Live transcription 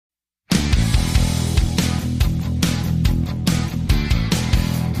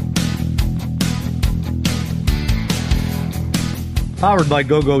Powered by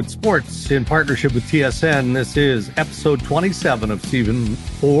Go-Goat Sports in partnership with TSN, this is episode 27 of season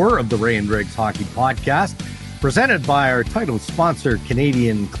 4 of the Ray and Dregs Hockey Podcast, presented by our title sponsor,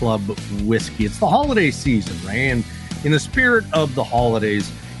 Canadian Club Whiskey. It's the holiday season, Ray, and in the spirit of the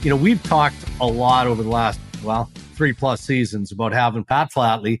holidays, we've talked a lot over the last, 3+ seasons about having Pat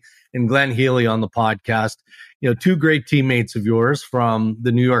Flatley and Glenn Healy on the podcast. Two great teammates of yours from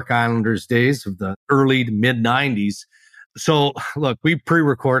the New York Islanders days of the early to mid-90s. So, look, we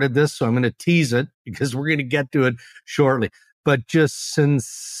pre-recorded this, so I'm going to tease it because we're going to get to it shortly. But just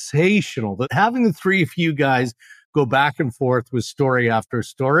sensational that having the three of you guys go back and forth with story after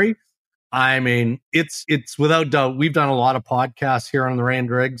story. I mean, it's without doubt. We've done a lot of podcasts here on the Ray and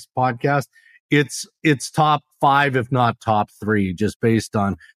Dregs podcast. It's top 5, if not top 3, just based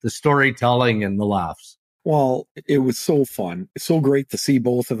on the storytelling and the laughs. Well, it was so fun. It's so great to see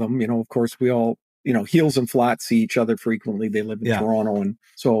both of them. Of course, we all, Heels and Flats see each other frequently. They live in Toronto. And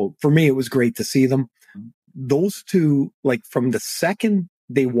so for me, it was great to see them. Those two, like from the second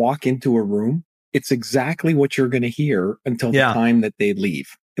they walk into a room, it's exactly what you're going to hear until the time that they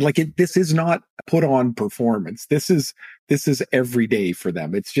leave. Like this is not put on performance. This is every day for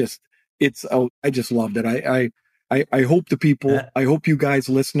them. I just loved it. I hope the people, I hope you guys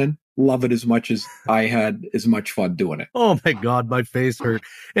listening love it as much as I had as much fun doing it. Oh my God, my face hurt.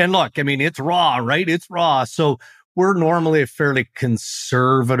 And look, I mean, it's raw, right? It's raw. So we're normally a fairly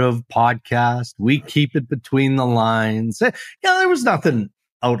conservative podcast. We keep it between the lines. There was nothing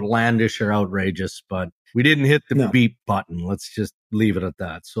outlandish or outrageous, but we didn't hit the beep button. Let's just leave it at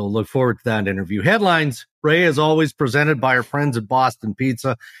that. So look forward to that interview. Headlines, Ray, as always, presented by our friends at Boston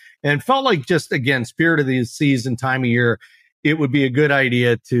Pizza. And felt like just, again, spirit of the season, time of year, it would be a good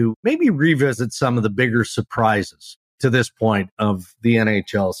idea to maybe revisit some of the bigger surprises to this point of the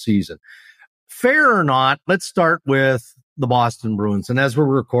NHL season. Fair or not, let's start with the Boston Bruins. And as we're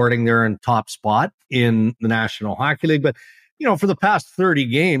recording, they're in top spot in the National Hockey League. But, for the past 30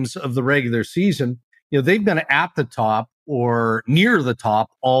 games of the regular season, they've been at the top or near the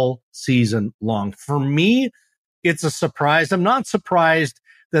top all season long. For me, it's a surprise. I'm not surprised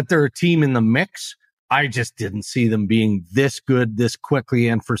that they're a team in the mix. I just didn't see them being this good this quickly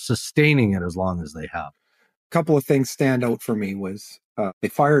and for sustaining it as long as they have. A couple of things stand out for me was they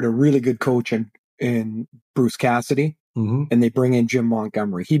fired a really good coach in Bruce Cassidy, and they bring in Jim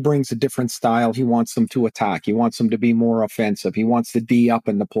Montgomery. He brings a different style. He wants them to attack. He wants them to be more offensive. He wants the D up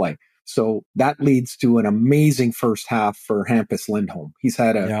in the play. So that leads to an amazing first half for Hampus Lindholm. He's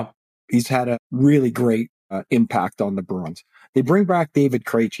had a really great impact on the Bruins. They bring back David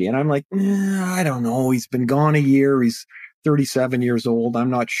Krejci, and I'm like, I don't know. He's been gone a year. He's 37 years old. I'm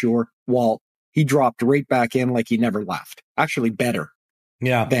not sure. Well, he dropped right back in like he never left. Actually, better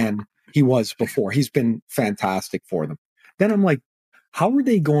than he was before. He's been fantastic for them. Then I'm like, how are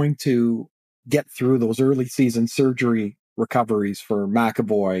they going to get through those early season surgery recoveries for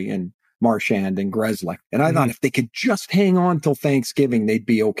McAvoy and Marchand and Grzelcyk? And I thought if they could just hang on till Thanksgiving, they'd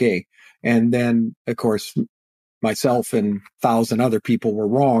be okay. And then, of course, myself and 1,000 other people were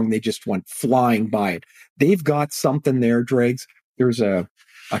wrong. They just went flying by it. They've got something there, Dregs. There's a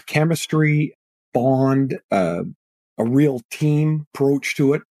chemistry bond, a real team approach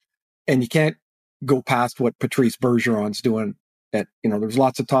to it. And you can't go past what Patrice Bergeron's doing. There's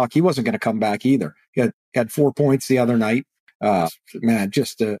lots of talk. He wasn't going to come back either. He had 4 points the other night.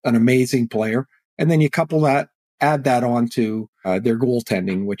 Just an amazing player. And then you add that on to their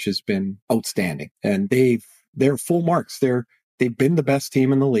goaltending, which has been outstanding. And they're full marks. They've been the best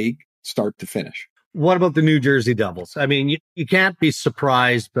team in the league, start to finish. What about the New Jersey Devils? I mean, you can't be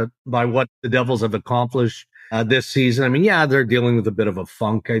surprised by what the Devils have accomplished this season. I mean, they're dealing with a bit of a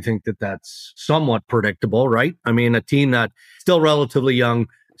funk. I think that's somewhat predictable, right? I mean, a team that's still relatively young,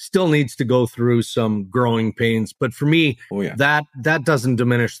 still needs to go through some growing pains. But for me, that doesn't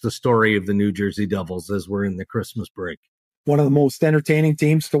diminish the story of the New Jersey Devils as we're in the Christmas break. One of the most entertaining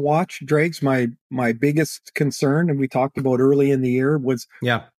teams to watch, Dregs. My biggest concern, and we talked about early in the year, was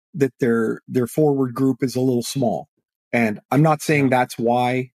that their forward group is a little small. And I'm not saying that's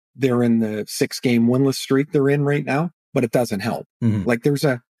why they're in the 6-game winless streak they're in right now, but it doesn't help. Like there's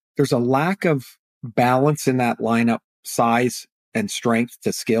a lack of balance in that lineup, size and strength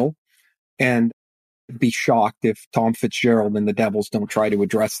to skill. And be shocked if Tom Fitzgerald and the Devils don't try to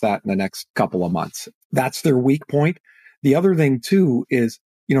address that in the next couple of months. That's their weak point. The other thing too is,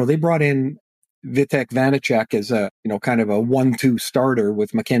 they brought in Vitek Vanacek as a, kind of a 1-2 starter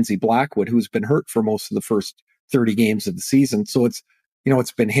with Mackenzie Blackwood, who's been hurt for most of the first 30 games of the season. So it's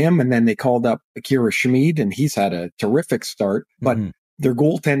been him. And then they called up Akira Schmid, and he's had a terrific start, but their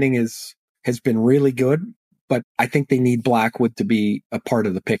goaltending has been really good. but I think they need Blackwood to be a part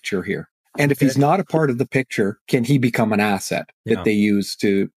of the picture here. And if he's not a part of the picture, can he become an asset that they use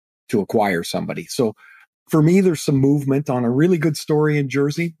to acquire somebody? So for me, there's some movement on a really good story in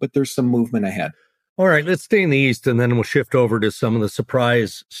Jersey, but there's some movement ahead. All right, let's stay in the East, and then we'll shift over to some of the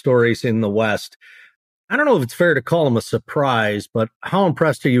surprise stories in the West. I don't know if it's fair to call him a surprise, but how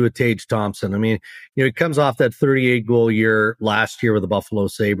impressed are you with Tage Thompson? I mean, he comes off that 38-goal year last year with the Buffalo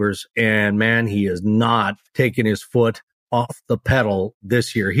Sabres, and man, he has not taken his foot off the pedal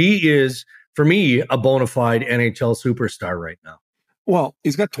this year. He is, for me, a bona fide NHL superstar right now. Well,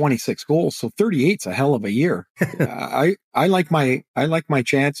 he's got 26 goals, so 38's a hell of a year. I like my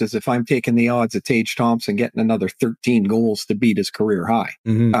chances if I'm taking the odds of Tage Thompson getting another 13 goals to beat his career high.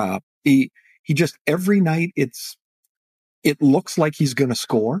 Mm-hmm. He just, every night it looks like he's going to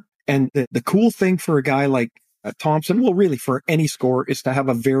score. And the cool thing for a guy like Thompson, well, really for any scorer, is to have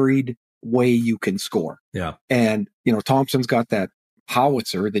a varied way you can score. Yeah. And, Thompson's got that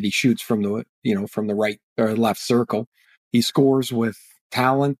howitzer that he shoots from the right or left circle. He scores with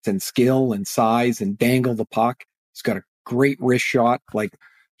talent and skill and size and dangle the puck. He's got a great wrist shot. Like,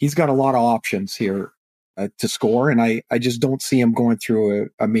 he's got a lot of options here to score. And I just don't see him going through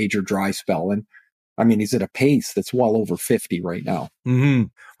a major dry spell. And I mean, he's at a pace that's well over 50 right now. Mm-hmm.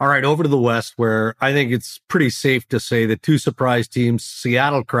 All right, over to the West, where I think it's pretty safe to say the two surprise teams,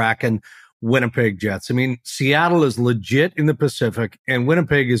 Seattle Kraken, Winnipeg Jets. I mean, Seattle is legit in the Pacific, and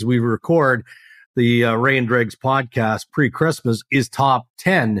Winnipeg, as we record the Ray and Dregs podcast pre-Christmas, is top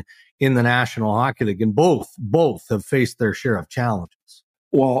 10 in the National Hockey League, and both have faced their share of challenges.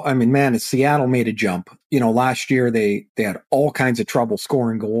 Well, I mean, man, Seattle made a jump. Last year they had all kinds of trouble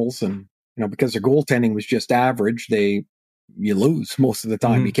scoring goals, and because their goaltending was just average, you lose most of the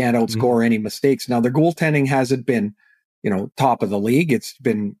time. Mm-hmm. You can't outscore any mistakes. Now, their goaltending hasn't been, top of the league. It's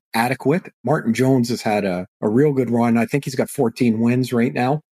been adequate. Martin Jones has had a real good run. I think he's got 14 wins right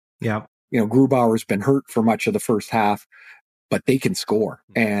now. Yeah. Grubauer's been hurt for much of the first half, but they can score.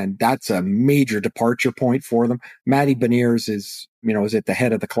 And that's a major departure point for them. Matty Beniers is at the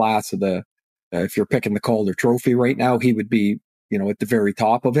head of the class of the, if you're picking the Calder Trophy right now, he would be, at the very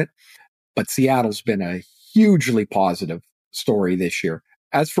top of it. But Seattle's been a hugely positive story this year.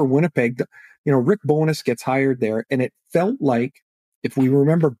 As for Winnipeg, Rick Bowness gets hired there, and it felt like, if we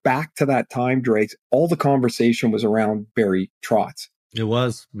remember back to that time, Drake, all the conversation was around Barry Trotz. It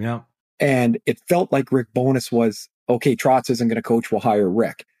was, yeah. And it felt like Rick Bowness was, okay, Trotz isn't going to coach, we'll hire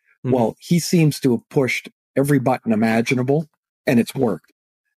Rick. Mm-hmm. Well, he seems to have pushed every button imaginable, and it's worked.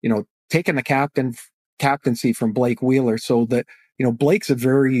 Taking the captaincy from Blake Wheeler, so that, Blake's a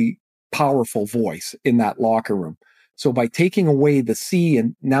very powerful voice in that locker room. So by taking away the C,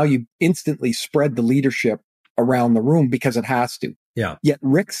 and now you instantly spread the leadership around the room because it has to. Yeah. Yet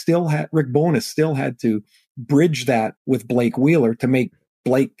Rick Bowness still had to bridge that with Blake Wheeler to make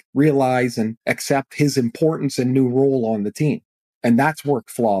Blake realize and accept his importance and new role on the team. And that's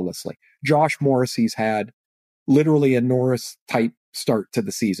worked flawlessly. Josh Morrissey's had literally a Norris type start to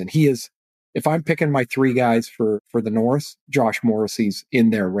the season. He is, if I'm picking my three guys for the Norris, Josh Morrissey's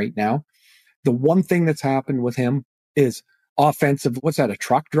in there right now. The one thing that's happened with him is offensive. What's that, a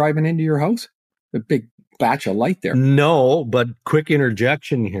truck driving into your house? A big batch of light there. No, but quick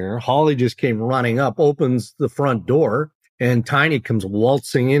interjection here. Holly just came running up, opens the front door, and Tiny comes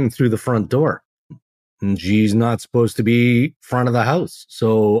waltzing in through the front door. And she's not supposed to be front of the house.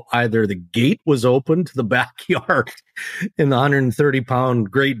 So either the gate was open to the backyard in the 130-pound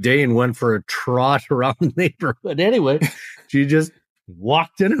Great Dane went for a trot around the neighborhood. Anyway, she just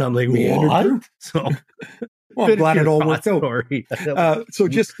walked in, and I'm like, what? So, well, I'm glad it all worked out. So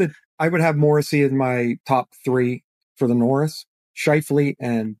just that I would have Morrissey in my top three for the Norris. Scheifele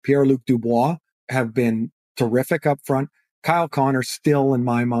and Pierre-Luc Dubois have been terrific up front. Kyle Connor still, in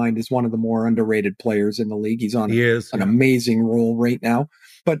my mind, is one of the more underrated players in the league. He's on an amazing role right now.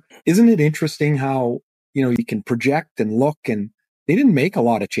 But isn't it interesting how, you can project and look, and they didn't make a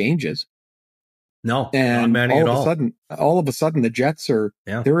lot of changes. No, and not many at all. All of a sudden, the Jets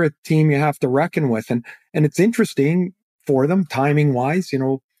they're a team you have to reckon with. And it's interesting for them, timing wise.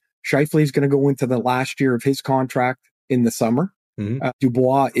 Scheifele's going to go into the last year of his contract in the summer. Mm-hmm.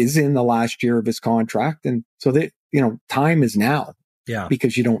 Dubois is in the last year of his contract. And so time is now. Yeah.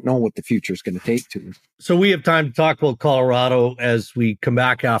 Because you don't know what the future is going to take to. So we have time to talk about Colorado as we come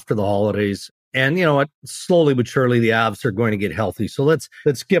back after the holidays. And you know what? Slowly but surely, the Avs are going to get healthy. So let's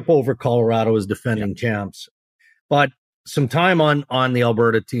skip over Colorado as defending champs. But some time on the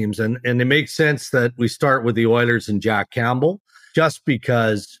Alberta teams. And it makes sense that we start with the Oilers and Jack Campbell, just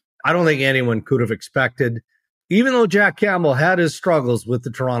because I don't think anyone could have expected even though Jack Campbell had his struggles with the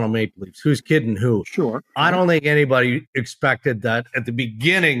Toronto Maple Leafs, who's kidding who? Sure. I don't think anybody expected that at the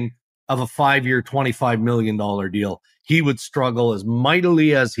beginning of a 5-year, $25 million deal, he would struggle as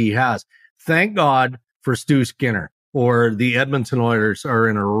mightily as he has. Thank God for Stu Skinner, or the Edmonton Oilers are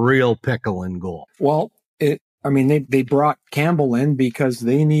in a real pickle in goal. Well, they brought Campbell in because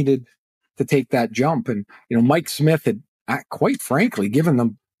they needed to take that jump. And, Mike Smith had, quite frankly, given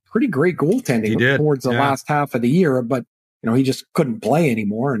them pretty great goaltending towards the last half of the year, but, he just couldn't play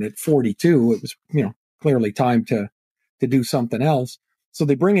anymore. And at 42, it was, clearly time to do something else. So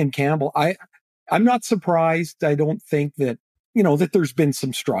they bring in Campbell. I'm not surprised. I don't think that, that there's been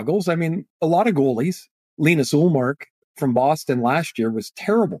some struggles. I mean, a lot of goalies, Linus Ullmark from Boston last year was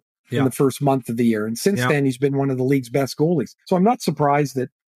terrible in the first month of the year. And since then, he's been one of the league's best goalies. So I'm not surprised that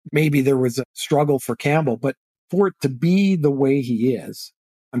maybe there was a struggle for Campbell, but for it to be the way he is,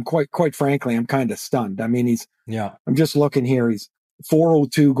 I'm quite frankly, I'm kind of stunned. I mean, I'm just looking here. He's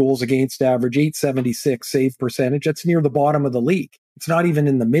 402 goals against average, 876 save percentage. That's near the bottom of the league. It's not even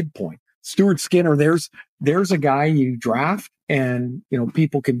in the midpoint. Stuart Skinner, there's a guy you draft and,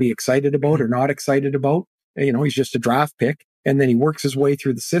 people can be excited about or not excited about. He's just a draft pick. And then he works his way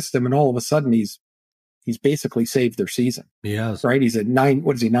through the system and all of a sudden he's basically saved their season. Yes. Right. He's at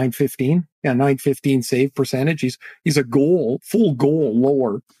 915. Yeah. 915 save percentage. He's a full goal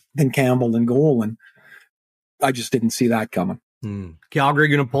lower than Campbell in goal. And I just didn't see that coming. Calgary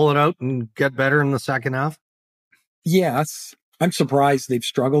going to pull it out and get better in the second half? Yes. I'm surprised they've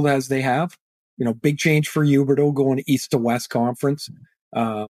struggled as they have. Big change for Huberdeau going east to west conference.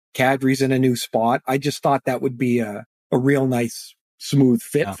 Kadri's in a new spot. I just thought that would be a real nice, smooth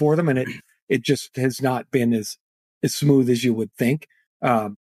fit for them. And it just has not been as smooth as you would think.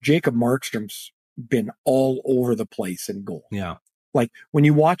 Jacob Markstrom's been all over the place in goal. Yeah. Like when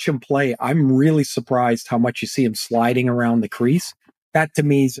you watch him play, I'm really surprised how much you see him sliding around the crease. That to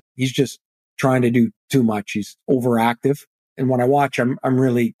me, he's just trying to do too much. He's overactive. And when I watch, I'm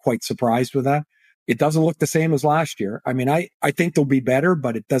really quite surprised with that. It doesn't look the same as last year. I mean, I think they'll be better,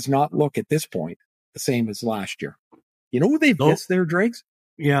 but it does not look at this point the same as last year. You know who they've missed there, Drakes?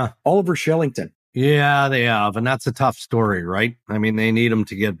 Yeah. Oliver Shillington. Yeah, they have. And that's a tough story, right? I mean, they need him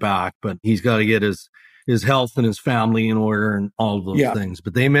to get back, but he's got to get his health and his family in order and all of those things.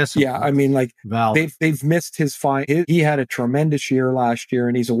 But they miss him. Yeah, I mean, like they've missed his fine. He had a tremendous year last year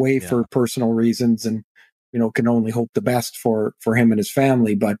and he's away for personal reasons and, can only hope the best for him and his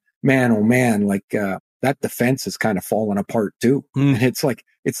family. But man, oh man, like that defense is kind of falling apart too. And it's like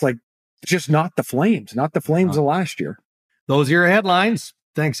just not the Flames of last year. Those are your headlines.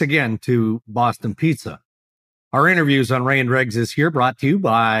 Thanks again to Boston Pizza. Our interviews on Ray and Dregs this year brought to you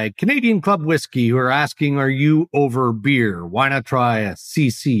by Canadian Club Whiskey, who are asking, are you over beer? Why not try a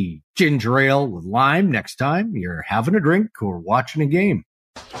CC ginger ale with lime next time you're having a drink or watching a game?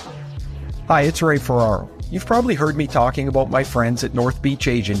 Hi, it's Ray Ferraro. You've probably heard me talking about my friends at North Beach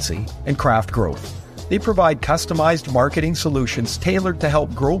Agency and Craft Growth. They provide customized marketing solutions tailored to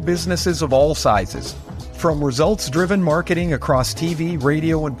help grow businesses of all sizes. From results-driven marketing across TV,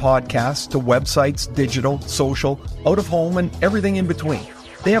 radio, and podcasts to websites, digital, social, out-of-home, and everything in between.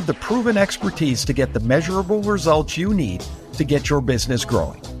 They have the proven expertise to get the measurable results you need to get your business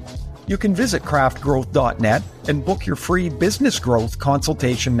growing. You can visit craftgrowth.net and book your free business growth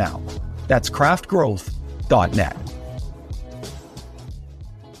consultation now. That's craftgrowth.net.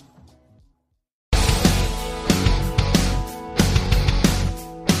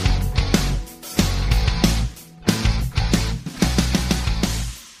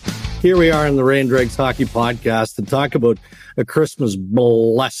 Here we are in the Ray and Dregs Hockey Podcast to talk about a Christmas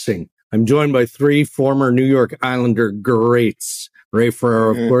blessing. I'm joined by three former New York Islander greats. Ray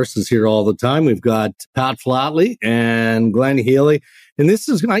Ferraro, of course, is here all the time. We've got Pat Flatley and Glenn Healy. And this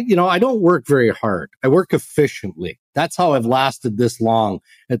is, I don't work very hard. I work efficiently. That's how I've lasted this long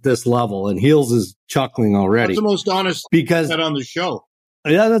at this level. And Heels is chuckling already. That's the most honest because said on the show.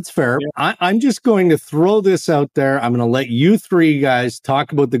 Yeah, that's fair. Yeah. I'm just going to throw this out there. I'm going to let you three guys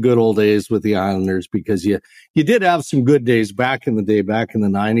talk about the good old days with the Islanders because you did have some good days back in the day, back in the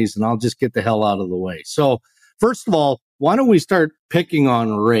 90s, and I'll just get the hell out of the way. So, first of all, why don't we start picking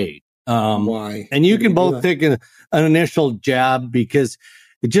on Ray? Why? And you can both take an initial jab because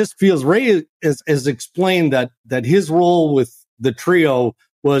it just feels Ray has explained that his role with the trio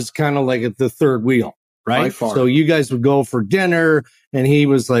was kind of like at the third wheel. Right. So you guys would go for dinner and he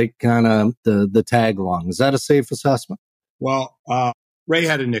was like kind of the tag along. Is that a safe assessment? Well, Ray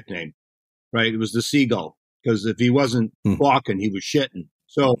had a nickname, right? It was the Seagull because if he wasn't walking, he was shitting.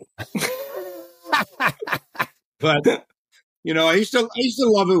 So, but I used to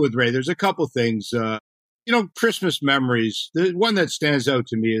love it with Ray. There's a couple things. Christmas memories. The one that stands out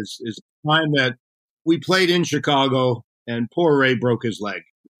to me is the time that we played in Chicago and poor Ray broke his leg.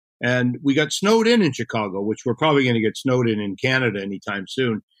 And we got snowed in Chicago, which we're probably going to get snowed in Canada anytime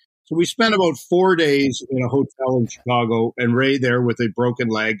soon. So we spent about 4 days in a hotel in Chicago and Ray there with a broken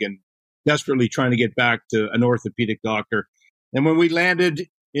leg and desperately trying to get back to an orthopedic doctor. And when we landed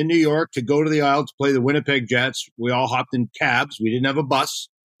in New York to go to the Isle to play the Winnipeg Jets, we all hopped in cabs. We didn't have a bus,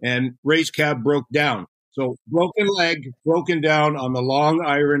 and Ray's cab broke down. So broken leg, broken down on the Long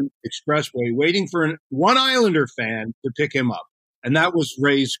Island Expressway, waiting for one Islander fan to pick him up. And that was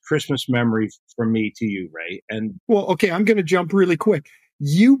Ray's Christmas memory from me to you, Ray. And well, okay, I'm going to jump really quick.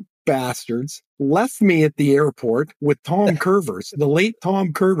 You bastards left me at the airport with Tom Curvers, the late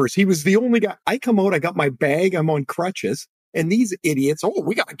Tom Curvers. He was the only guy. I come out, I got my bag, I'm on crutches. And these idiots,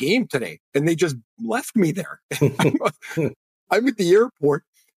 we got a game today. And they just left me there. I'm at the airport.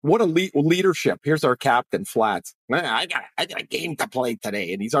 What a leadership. Here's our captain, Flats. I got a game to play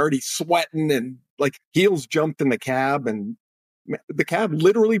today. And he's already sweating and like heels jumped in the cab. And the cab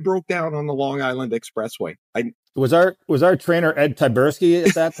literally broke down on the Long Island Expressway. Was our trainer Ed Tyberski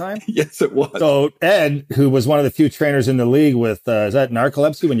at that time? Yes, it was. So Ed, who was one of the few trainers in the league with, is that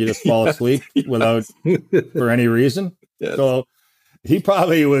narcolepsy when you just fall asleep without for any reason? Yes. So he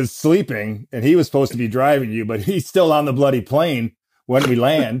probably was sleeping and he was supposed to be driving you, but he's still on the bloody plane when we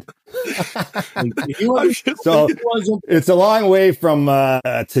land. So it's a long way from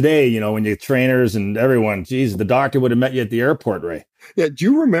today, when you trainers and everyone, geez, the doctor would have met you at the airport, Ray. Yeah. Do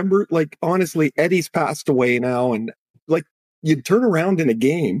you remember, honestly, Eddie's passed away now, and you'd turn around in a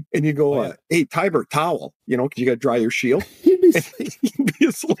game and you go, hey, Tiber, towel, because you got to dry your shield. He'd be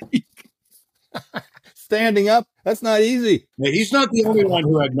asleep. Standing up, that's not easy. Yeah, he's not the only one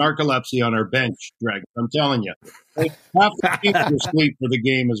who had narcolepsy on our bench, Greg. I'm telling you. Half the team was asleep for the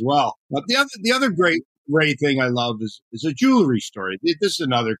game as well. But the other great Ray thing I love is a jewelry story. This is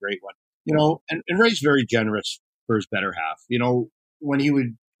another great one. And Ray's very generous for his better half. When he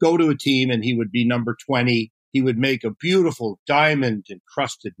would go to a team and he would be number 20, he would make a beautiful diamond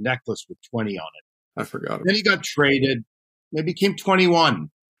encrusted necklace with 20 on it. I forgot. Then he got traded. He became 21.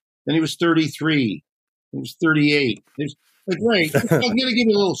 Then he was 33. He was 38. It's like, Ray, I'm going to give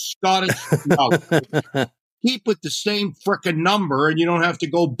you a little Scottish keep with the same frickin' number, and you don't have to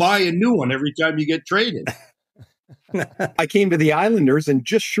go buy a new one every time you get traded. I came to the Islanders, and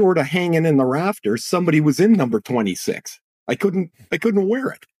just short of hanging in the rafters, somebody was in number 26. I couldn't wear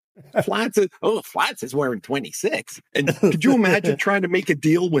it. Flats is wearing 26. And could you imagine trying to make a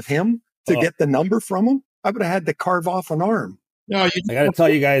deal with him to get the number from him? I would have had to carve off an arm. No, I got to tell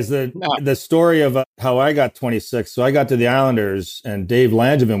you guys the story of how I got 26. So I got to the Islanders and Dave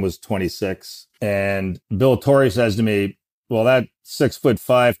Langevin was 26. And Bill Torrey says to me, well, that 6'5",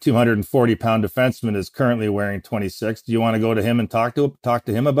 240-pound defenseman is currently wearing 26. Do you want to go to him and talk to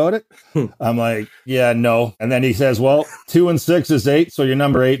him about it? I'm like, yeah, no. And then he says, well, 2 and 6 is 8. So you're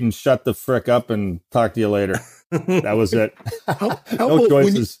number 8 and shut the frick up and talk to you later. That was it. No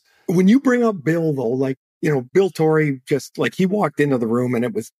choices. When you bring up Bill, though, Bill Torrey just he walked into the room and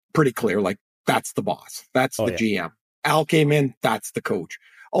it was pretty clear, that's the boss. That's the GM. Al came in. That's the coach.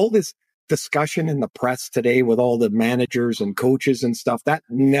 All this discussion in the press today with all the managers and coaches and stuff, that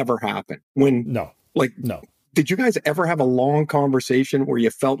never happened. No. Did you guys ever have a long conversation where you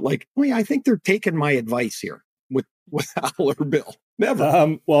felt like, I think they're taking my advice here with Al or Bill?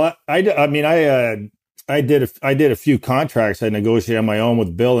 Never. Well, I did a few contracts I negotiated on my own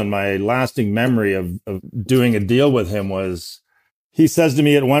with Bill, and my lasting memory of doing a deal with him was he says to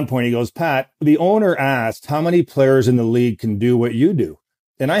me at one point, he goes, Pat, the owner asked how many players in the league can do what you do.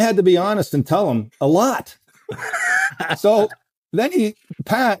 And I had to be honest and tell him a lot. So then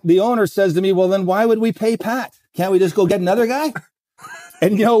the owner says to me, well, then why would we pay Pat? Can't we just go get another guy?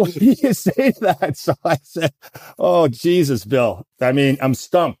 And you say that. So I said, oh, Jesus, Bill. I mean, I'm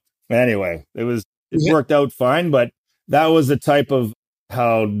stumped. Anyway, it worked out fine, but that was the type of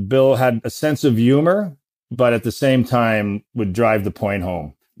how Bill had a sense of humor, but at the same time would drive the point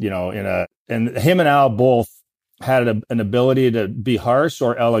home, and him and Al both had an ability to be harsh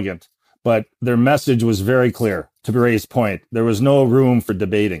or elegant, but their message was very clear. To Ray's point, there was no room for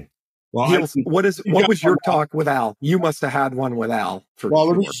debating. Well, what was your talk with Al? You must have had one with Al.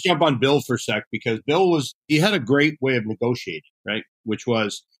 Let me just jump on Bill for a sec, because he had a great way of negotiating, right? Which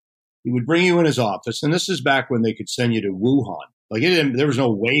was, he would bring you in his office, and this is back when they could send you to Wuhan. There was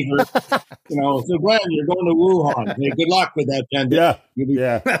no waiver. So Glenn, you're going to Wuhan. Hey, good luck with that pandemic.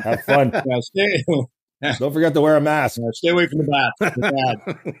 Yeah, have fun. Don't forget to wear a mask. Stay away from the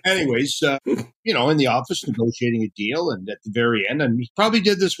bat. Anyways, in the office negotiating a deal, and at the very end, and he probably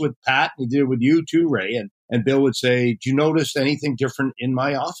did this with Pat, and he did it with you too, Ray, and Bill would say, "Do you notice anything different in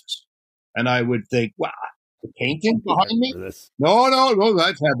my office?" And I would think, "Wow, the painting behind me? No, I've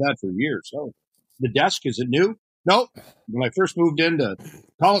had that for years. Oh, the desk, is it new? No. When I first moved into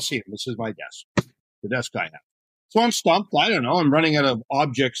Coliseum, this is my desk, the desk I have." So I'm stumped. I don't know. I'm running out of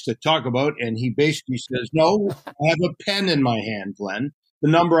objects to talk about. And he basically says, "No, I have a pen in my hand, Glenn. The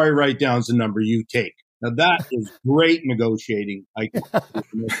number I write down is the number you take." Now, that is great negotiating. But,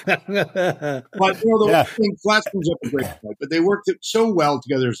 Flats brings up a great point. But they worked so well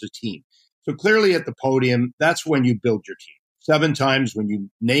together as a team. So clearly at the podium, that's when you build your team. 7 times when you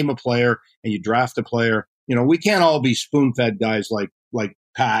name a player and you draft a player. We can't all be spoon-fed guys like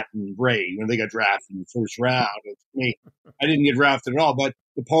Pat and Ray. They got drafted in the first round. It's me. I didn't get drafted at all. But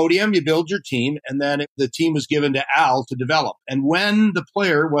the podium, you build your team, and then the team was given to Al to develop. And when the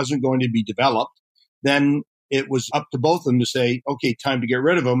player wasn't going to be developed, then it was up to both of them to say, "Okay, time to get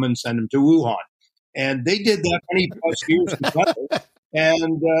rid of him and send him to Wuhan." And they did that many plus years together.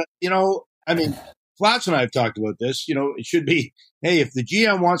 And, Flats and I have talked about this. It should be, hey, if the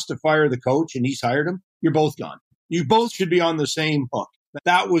GM wants to fire the coach and he's hired him, you're both gone. You both should be on the same hook.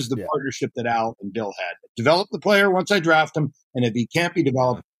 That was the partnership that Al and Bill had. Develop the player once I draft him, and if he can't be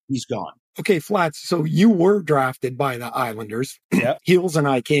developed, he's gone. Okay, Flats, so you were drafted by the Islanders. Yeah. Heels and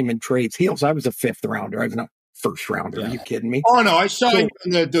I came in trades. Heels, I was a 5th rounder. I was not first rounder. Yeah. Are you kidding me? Oh, no, I saw you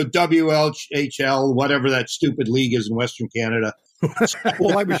in the WHL, whatever that stupid league is in Western Canada.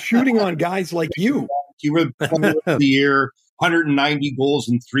 Well, I was shooting on guys like you. You were the player of the year, 190 goals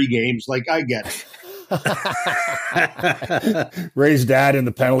in 3 games. Like, I get it. Ray's dad in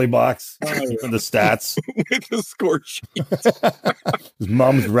the penalty box and the stats with the score sheet. His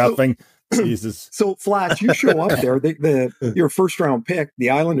mom's reffing. Jesus. So Flash, you show up there. Your first round pick. The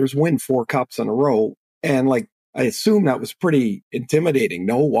Islanders win 4 cups in a row, and I assume that was pretty intimidating.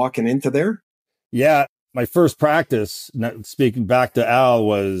 No, walking into there. Yeah, my first practice. Speaking back to Al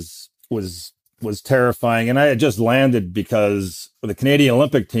was terrifying. And I had just landed because the Canadian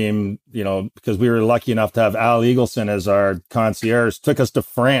Olympic team, because we were lucky enough to have Al Eagleson as our concierge, took us to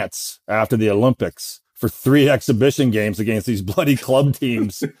France after the Olympics for 3 exhibition games against these bloody club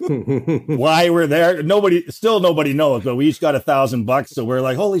teams. Why we're there, nobody knows, but we each got $1,000. So we're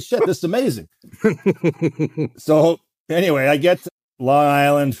like, holy shit, this is amazing. So anyway, I get to Long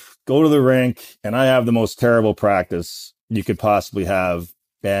Island, go to the rink, and I have the most terrible practice you could possibly have.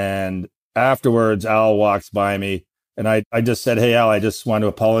 And afterwards, Al walks by me, and I just said, "Hey, Al, I just want to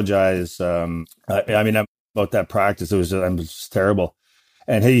apologize. About that practice. I'm just terrible."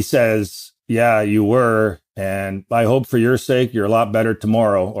 And he says, "Yeah, you were. And I hope for your sake, you're a lot better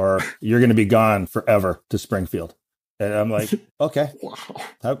tomorrow, or you're going to be gone forever to Springfield." And I'm like, okay,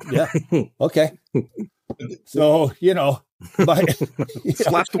 yeah, okay. So,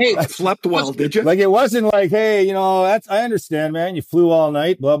 slept well, did you? Like, it wasn't like, hey, I understand, man. You flew all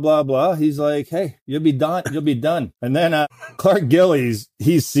night, blah, blah, blah. He's like, hey, you'll be done. And then Clark Gillies,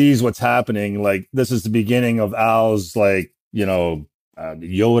 he sees what's happening. Like, this is the beginning of Al's, Yoda,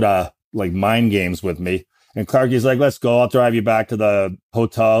 mind games with me. And Clarky's like, "Let's go. I'll drive you back to the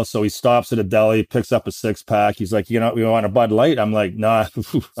hotel." So he stops at a deli, picks up a 6-pack. He's like, "We want a Bud Light?" I'm like, "Nah,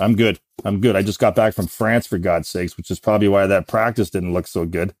 I'm good. I just got back from France, for God's sakes," which is probably why that practice didn't look so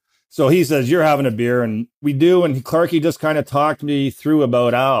good. So he says, "You're having a beer." And we do. And Clarky just kind of talked me through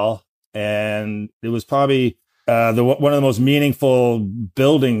about Al. And it was probably one of the most meaningful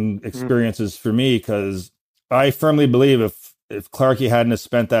building experiences for me, because I firmly believe if Clarky hadn't have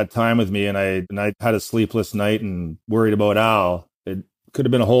spent that time with me and I had a sleepless night and worried about Al, it could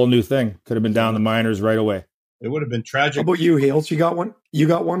have been a whole new thing. Could have been down the minors right away. It would have been tragic. How about you, Hales? You got one? You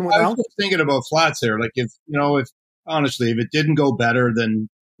got one with Al? I was just thinking about Flats there. Like, if it didn't go better, then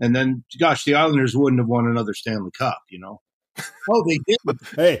the Islanders wouldn't have won another Stanley Cup, Oh, they did.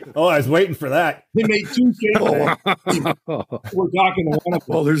 Hey, I was waiting for that. They made 2 games. We're talking to one of them.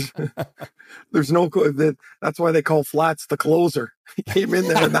 Well, there's no. That's why they call Flats the closer. He came in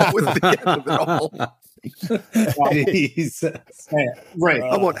there, and that was the end of it all. Jesus. Right.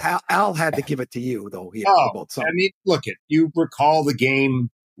 How about Al had to give it to you, though. He about something. You recall the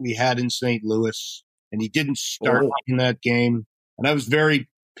game we had in St. Louis, and he didn't start in that game, and I was very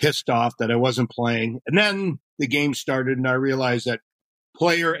pissed off that I wasn't playing. And then the game started, and I realized that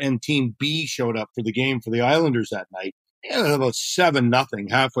player and team B showed up for the game for the Islanders that night. It was about 7-0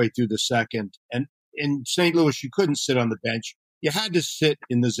 halfway through the second. And in St. Louis, you couldn't sit on the bench. You had to sit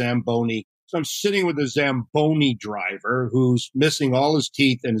in the Zamboni. So I'm sitting with a Zamboni driver who's missing all his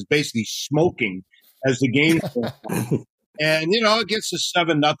teeth and is basically smoking as the game goes on. And, it gets to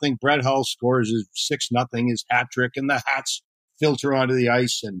 7-0. Brett Hull scores his 6-0, his hat trick, and the hats filter onto the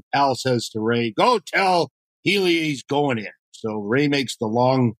ice. And Al says to Ray, go tell Healy he's going in. So Ray makes the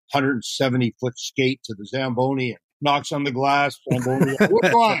long 170-foot skate to the Zamboni and knocks on the glass. Zamboni,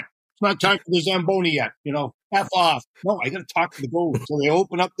 we're on. It's not time for the Zamboni yet. F off. No, I got to talk to the goalie. So they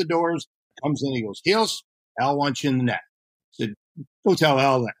open up the doors. Comes in. He goes, Heels, Al wants you in the net. I said, go tell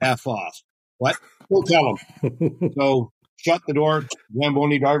Al to F off. What? Go tell him. So shut the door.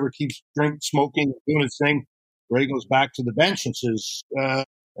 Zamboni driver keeps smoking, doing his thing. Ray goes back to the bench and says,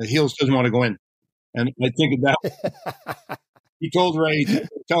 Heels doesn't want to go in. And I think of that. He told Ray,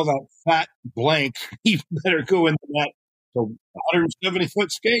 tell that fat blank, he better go in the net. So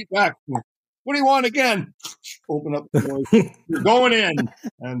 170-foot skate back. What do you want again? Open up the door. You're going in.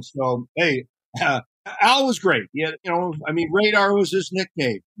 And so, hey, Al was great. Yeah, Radar was his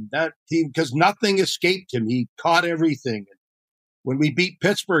nickname. That team, because nothing escaped him. He caught everything. When we beat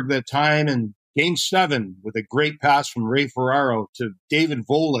Pittsburgh that time in Game 7 with a great pass from Ray Ferraro to David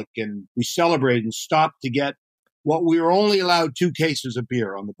Volek, and we celebrated and stopped to get what we were only allowed 2 cases of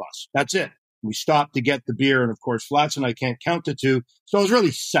beer on the bus. That's it. We stopped to get the beer, and of course, Flats and I can't count to 2, so it was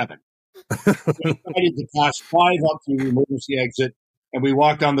really 7. We decided to pass 5 up through the emergency exit, and we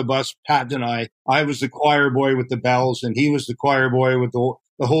walked on the bus, Pat and I. I was the choir boy with the bells, and he was the choir boy with the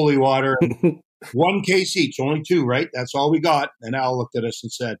holy water. 1 case each, only 2, right? That's all we got. And Al looked at us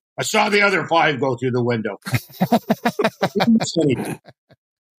and said, I saw the other 5 go through the window.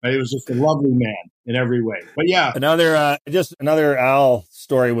 He was just a lovely man in every way. But yeah. Another Al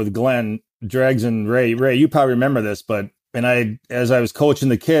story with Glenn, Dregs, and Ray. Ray, you probably remember this, but as I was coaching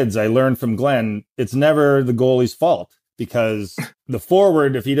the kids, I learned from Glenn, it's never the goalie's fault, because the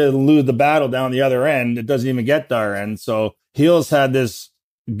forward, if he doesn't lose the battle down the other end, it doesn't even get to our end. So Heels had this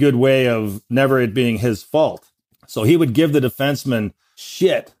good way of never it being his fault. So he would give the defenseman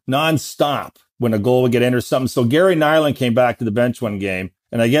shit nonstop when a goal would get in or something. So Gary Nyland came back to the bench one game,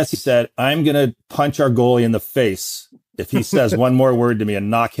 and I guess he said, I'm going to punch our goalie in the face if he says one more word to me and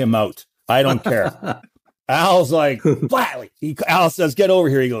knock him out. I don't care. Al's like, Flatley. Al says, get over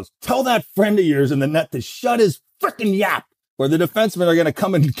here. He goes, tell that friend of yours in the net to shut his freaking yap, or the defensemen are going to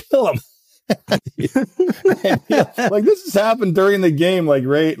come and kill him. Like, this has happened during the game. Like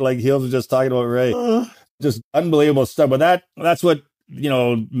Heels was just talking about Ray. Just unbelievable stuff. But that's what,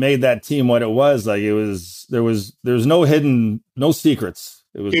 made that team what it was. Like, there was no secrets.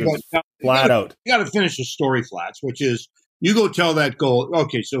 It was flat out. You got to finish the story, Flats, which is, you go tell that goal.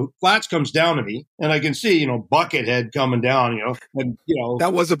 Okay, so Flats comes down to me, and I can see, Buckethead coming down, and,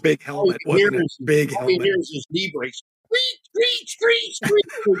 that was a big helmet, wasn't it? Big helmet. Here's his knee brace. Screech.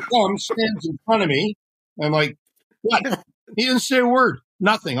 He comes, stands in front of me. I'm like, what? He didn't say a word.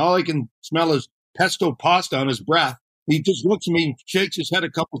 Nothing. All I can smell is pesto pasta on his breath. He just looks at me, shakes his head a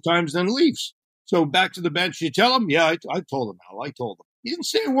couple times, then leaves. So back to the bench. You tell him? Yeah, I told him, Al. I told him. He didn't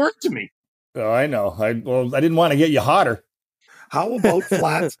say a word to me. Oh, I know. I didn't want to get you hotter. How about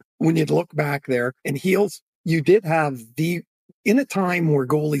Flats, when you look back there, and Heels, you did have in a time where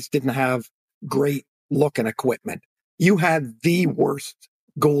goalies didn't have great looking equipment, you had the worst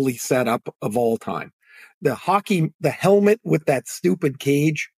goalie setup of all time. The helmet with that stupid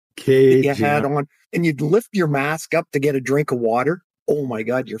cage that you had on, and you'd lift your mask up to get a drink of water. Oh my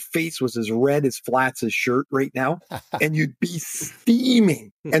God, your face was as red as Flats' shirt right now, and you'd be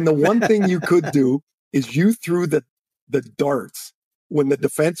steaming. And the one thing you could do is you threw the darts. When the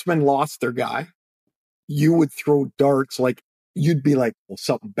defenseman lost their guy, you would throw darts, like you'd be like, well,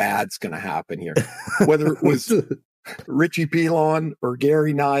 something bad's going to happen here. Whether it was Richie Pilon or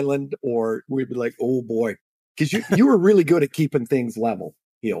Gary Nyland, or we'd be like, oh boy, because you were really good at keeping things level,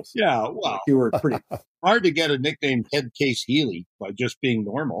 Heels. Yeah, well, you were pretty hard to get a nickname Head Case Healy by just being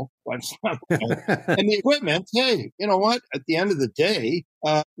normal. And the equipment, hey, you know what? At the end of the day,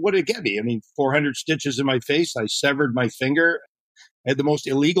 what did it get me? 400 stitches in my face. I severed my finger. I had the most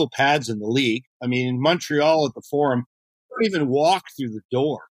illegal pads in the league. In Montreal at the Forum, I couldn't even walk through the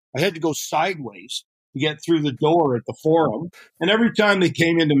door. I had to go sideways to get through the door at the Forum. And every time they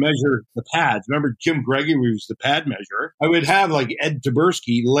came in to measure the pads, remember Jim Gregory was the pad measurer, I would have like Ed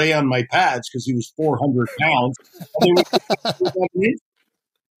Taberski lay on my pads because he was 400 pounds.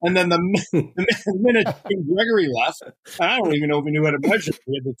 And then the minute Jim Gregory left, I don't even know if he knew how to measure.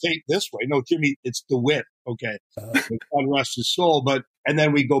 We had to take this way. No, Jimmy, it's the width. Okay. God rest his soul. And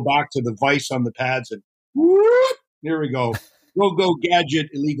then we go back to the vise on the pads, and whoop, here we go. Go gadget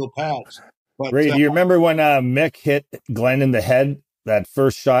illegal pads. But, Ray, do you remember when Mick hit Glenn in the head, that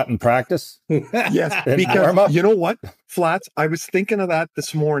first shot in practice? Yes, because you know what, Flats, I was thinking of that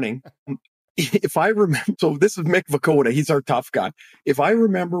this morning. if I remember, so this is Mick Vukota. He's our tough guy. If I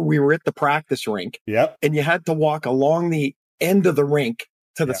remember, we were at the practice rink. Yep. And you had to walk along the end of the rink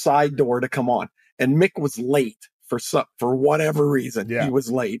to the side door to come on. And Mick was late for whatever reason. Yeah. He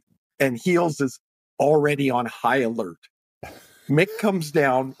was late. And Heels is already on high alert. Mick comes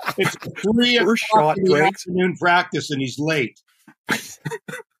down. It's 3 o'clock in the afternoon practice, and he's late.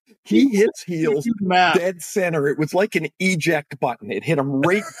 He hits Heels dead center. It was like an eject button. It hit him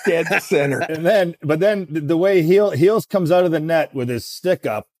right dead center. But then the way Heels comes out of the net with his stick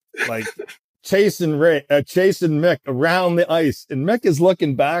up, like chasing Mick around the ice, and Mick is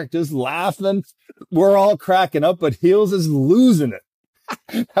looking back, just laughing. We're all cracking up, but Heels is losing it.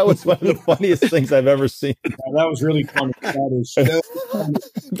 That was one of the funniest things I've ever seen. Yeah, that was really funny. That is so funny.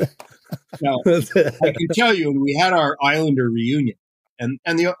 Now, I can tell you, we had our Islander reunion, and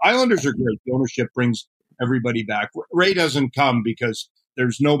the Islanders are great. The ownership brings everybody back. Ray doesn't come because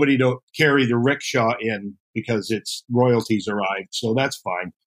there's nobody to carry the rickshaw in because it's royalties arrived, so that's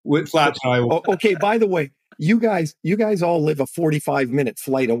fine. With Flats and I will. Okay, by the way, you guys all live a 45-minute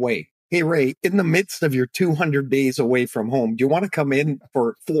flight away. Hey, Ray, in the midst of your 200 days away from home, do you want to come in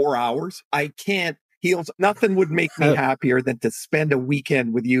for 4 hours? I can't. Heels, nothing would make me happier than to spend a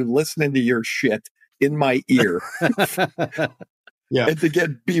weekend with you listening to your shit in my ear. Yeah. And to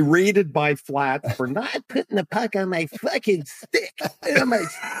get berated by Flats for not putting the puck on my fucking stick. On my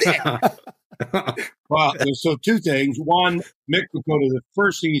stick. Well, so 2 things. One, Mick Vukota, the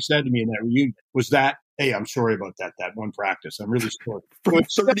first thing he said to me in that reunion was that, hey, I'm sorry about that one practice. I'm really sorry. From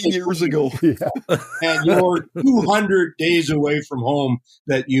 30 years ago. Yeah. And you're 200 days away from home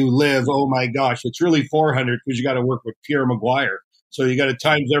that you live. Oh, my gosh. It's really 400 because you got to work with Pierre Maguire. So you got to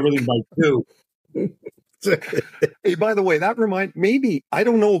times everything by 2. Hey, by the way, that maybe, I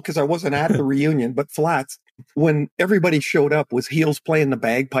don't know because I wasn't at the reunion, but Flats, when everybody showed up, was Heels playing the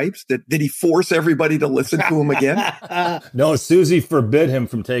bagpipes? Did he force everybody to listen to him again? No, Susie forbid him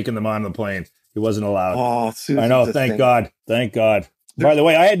from taking them on the plane. He wasn't allowed. Oh, Susie. I know. Thank God. Thank God. By the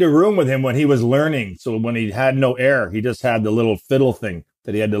way, I had to room with him when he was learning. So when he had no air, he just had the little fiddle thing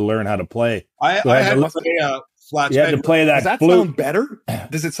that he had to learn how to play. I had to play Flats. You had to play that. Does that flute. sound better?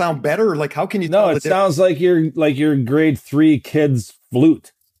 Does it sound better? Like, how can you? No, it sounds like your grade 3 kid's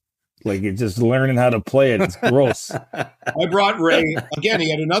flute. Like you're just learning how to play it. It's gross. I brought Ray again.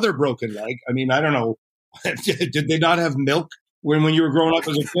 He had another broken leg. I mean, I don't know. Did they not have milk when you were growing up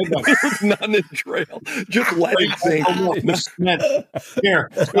as a kid? There was none in trail. Just let it sink. Here,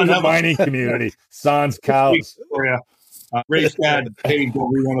 it was a mining community. Sans cows. Ray's dad paid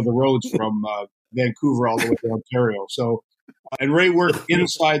every one of the roads from Vancouver all the way to Ontario. So, and Ray worked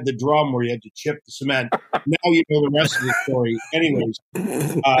inside the drum where you had to chip the cement. Now you know the rest of the story. Anyways,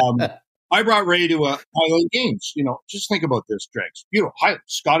 I brought Ray to Highland Games. You know, just think about this, Dregs. Beautiful,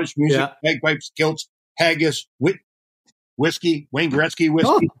 Scottish music, bagpipes, kilts, haggis, whiskey, Wayne Gretzky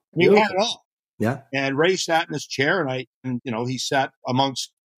whiskey. We had it all. Yeah. And Ray sat in his chair, and he sat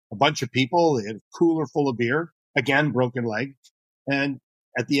amongst a bunch of people. They had a cooler full of beer. Again, broken leg. And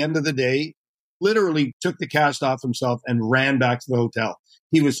at the end of the day, literally took the cast off himself and ran back to the hotel.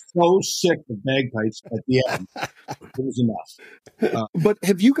 He was so sick of bagpipes at the end. It was enough. But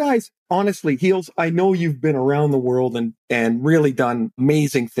have you guys, honestly, Heels, I know you've been around the world and really done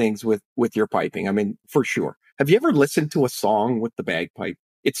amazing things with your piping. I mean, for sure. Have you ever listened to a song with the bagpipe?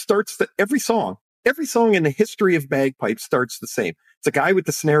 It starts every song in the history of bagpipes starts the same. It's a guy with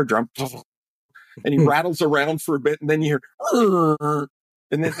the snare drum and he rattles around for a bit and then you hear,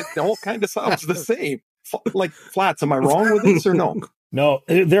 and then it all kind of sounds the same. Like Flats, am I wrong with this or no? No,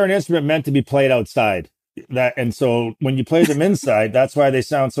 they're an instrument meant to be played outside. And so when you play them inside, that's why they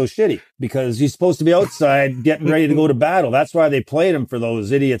sound so shitty, because you're supposed to be outside getting ready to go to battle. That's why they played them for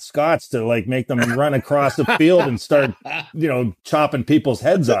those idiot Scots to like make them run across the field and start, chopping people's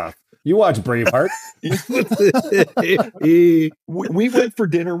heads off. You watch Braveheart. We went for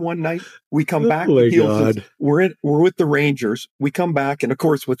dinner one night. We come back. With Heels. We're with the Rangers. We come back, and of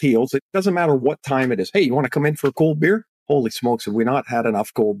course, with Heels, it doesn't matter what time it is. Hey, you want to come in for a cold beer? Holy smokes, have we not had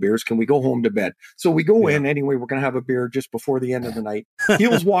enough cold beers? Can we go home to bed? So we go in anyway. We're going to have a beer just before the end of the night.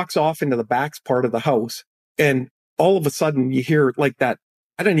 Heels walks off into the back part of the house, and all of a sudden you hear like that.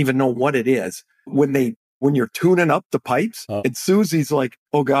 I don't even know what it is when you're tuning up the pipes, and Susie's like,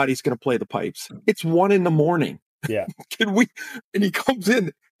 oh God, he's going to play the pipes. It's 1 a.m. Yeah. And he comes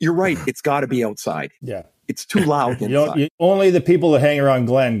in. You're right. It's got to be outside. Yeah. It's too loud inside. Only the people that hang around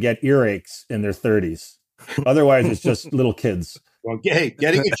Glenn get earaches in their 30s. Otherwise, it's just little kids. Well, hey,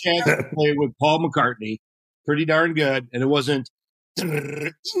 getting a chance to play with Paul McCartney, pretty darn good. And it wasn't,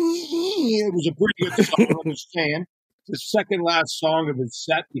 it was a pretty good song, I was saying. the second last song of his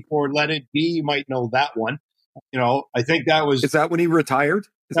set before Let It Be. You might know that one. I think that was... Is that when he retired?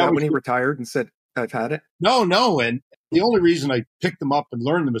 Is that when he retired and said, I've had it? No. And the only reason I picked them up and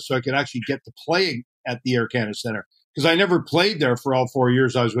learned them is so I could actually get to play at the Air Canada Centre. Because I never played there for all 4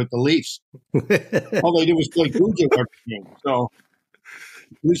 years I was with the Leafs. All they did was play Cujo every game. So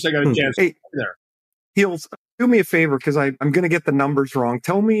at least I got a chance to play there. Heels, do me a favor, because I'm going to get the numbers wrong.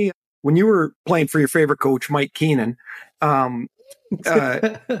 Tell me, when you were playing for your favorite coach, Mike Keenan,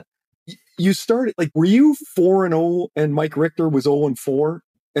 you started, were you 4-0 and Mike Richter was 0-4?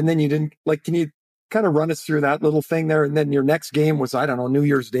 And then you didn't, can you kind of run us through that little thing there? And then your next game was, I don't know, New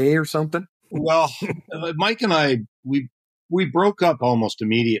Year's Day or something? Well, Mike and I, we broke up almost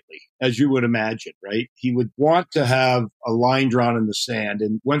immediately, as you would imagine, right? He would want to have a line drawn in the sand.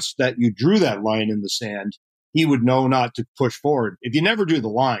 And once that you drew that line in the sand, he would know not to push forward. If you never drew the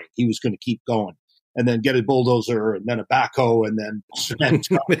line, he was going to keep going and then get a bulldozer and then a backhoe and then cement.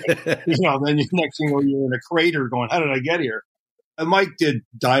 Then next thing you're in a crater going, how did I get here? And Mike did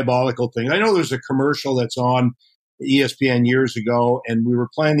diabolical things. I know there's a commercial that's on ESPN years ago, and we were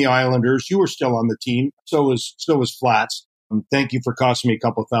playing the Islanders. You were still on the team. So was Flats. Thank you for costing me a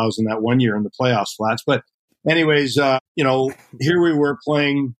couple thousand that one year in the playoffs, Flats. But anyways, here we were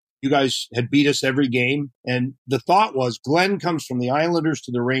playing. You guys had beat us every game. And the thought was Glenn comes from the Islanders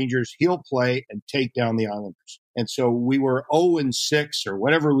to the Rangers. He'll play and take down the Islanders. And so we were 0-6 or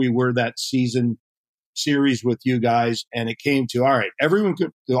whatever we were that season series with you guys. And it came to, all right,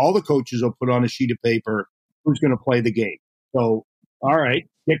 all the coaches will put on a sheet of paper who's going to play the game. So, all right,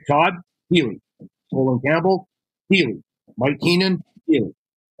 Dick Todd, Healy. Colin Campbell, Healy. Mike Keenan, Healy.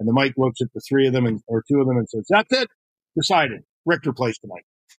 And the Mike looks at the three of them or two of them and says, that's it. Decided. Richter plays tonight.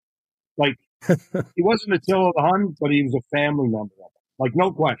 He wasn't Attila the Hun, but he was a family member of it.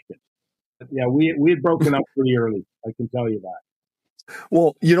 No question. But yeah, we had broken up pretty early. I can tell you that.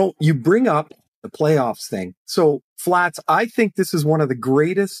 Well, you bring up the playoffs thing. So, Flats, I think this is one of the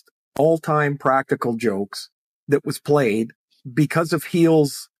greatest all-time practical jokes that was played because of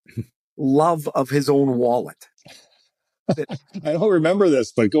Heel's love of his own wallet. I don't remember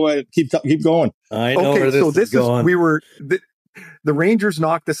this, but go ahead, keep going. I know where this is going. The Rangers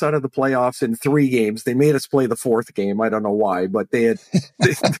knocked us out of the playoffs in 3 games. They made us play the 4th game. I don't know why, but they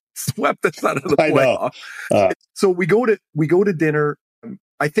swept us out of the playoffs. So we go to dinner.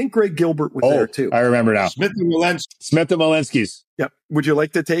 I think Greg Gilbert was there too. I remember now. Smith and Malinsky's. Yeah. Would you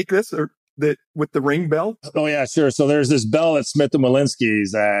like to take this with the ring bell? Oh yeah, sure. So there's this bell at Smith and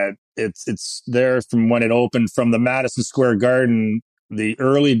Malinsky's that it's there from when it opened from the Madison Square Garden, the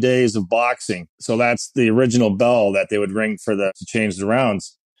early days of boxing. So that's the original bell that they would ring to change the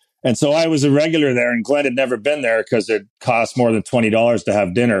rounds. And so I was a regular there, and Glenn had never been there because it cost more than $20 to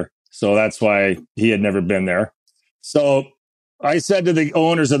have dinner. So that's why he had never been there. So I said to the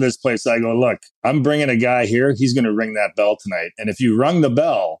owners of this place, I go, look, I'm bringing a guy here. He's going to ring that bell tonight. And if you rung the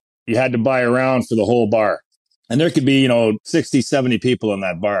bell, you had to buy a round for the whole bar. And there could be, 60, 70 people in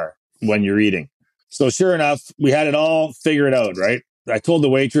that bar when you're eating. So sure enough, we had it all figured out, right? I told the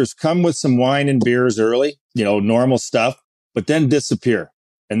waitress, come with some wine and beers early, normal stuff, but then disappear.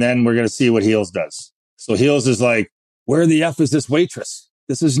 And then we're going to see what Heels does. So Heels is like, where the F is this waitress?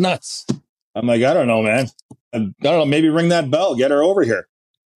 This is nuts. I'm like, I don't know, man. I don't know, maybe ring that bell, get her over here.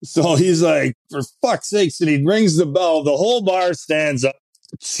 So he's like, for fuck's sakes, and he rings the bell. The whole bar stands up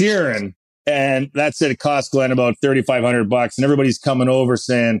cheering. And that's it. It cost Glenn about $3,500. And everybody's coming over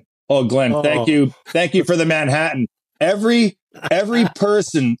saying, oh, Glenn, thank you. Thank you for the Manhattan. Every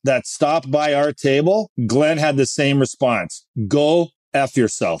person that stopped by our table, Glenn had the same response. Go F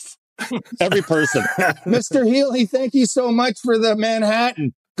yourself. Every person. Mr. Healy, thank you so much for the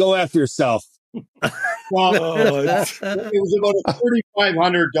Manhattan. Go F yourself. Well, it was about a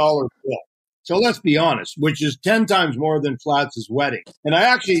 $3,500 bill. So let's be honest, which is 10 times more than Flats' wedding. And I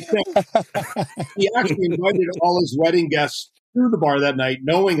actually think he actually invited all his wedding guests to the bar that night,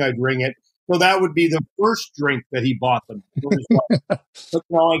 knowing I'd ring it. So that would be the first drink that he bought them. But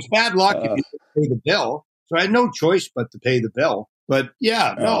it's bad luck if you pay the bill. So I had no choice but to pay the bill. But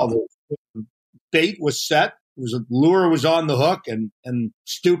yeah, the bait was set. Lure was on the hook, and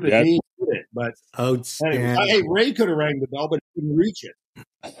stupid me did it. But anyway, Ray could have rang the bell, but he couldn't reach it.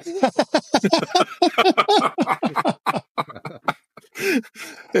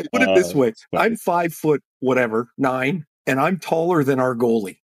 Put it this way. I'm 5 foot, 9, and I'm taller than our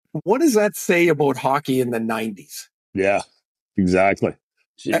goalie. What does that say about hockey in the 90s? Yeah, exactly.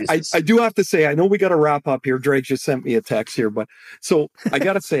 I do have to say, I know we got to wrap up here. Drake just sent me a text here, but so I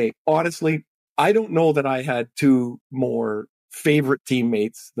got to say, honestly, I don't know that I had 2 more favorite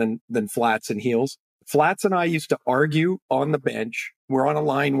teammates than Flats and Heels. Flats and I used to argue on the bench. We're on a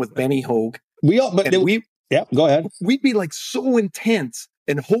line with Benny Hogue. Yeah, go ahead. We'd be like so intense,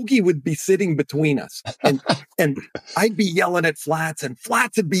 and Hoagie would be sitting between us, and I'd be yelling at Flats, and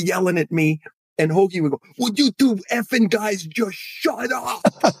Flats would be yelling at me, and Hoagie would go, "Would you two effing guys just shut up?"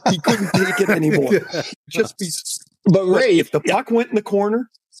 He couldn't take it anymore. Just be. But Ray, if the puck went in the corner,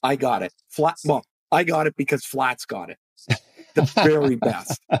 I got it. I got it because Flats got it. The very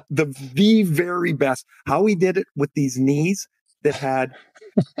best. The very best. How he did it with these knees that had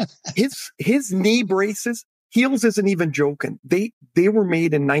his knee braces. Heels isn't even joking. They were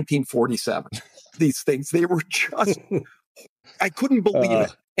made in 1947. These things. They were just, I couldn't believe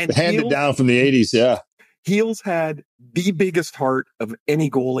it. And handed down from the 80s, yeah. Heels had the biggest heart of any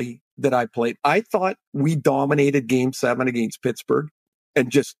goalie that I played. I thought we dominated Game 7 against Pittsburgh and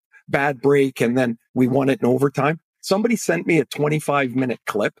just bad break, and then we won it in overtime. Somebody sent me a 25-minute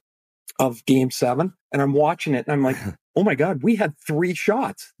clip of Game 7, and I'm watching it, and I'm like, oh my God, we had 3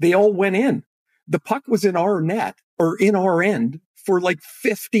 shots. They all went in. The puck was in our net or in our end for like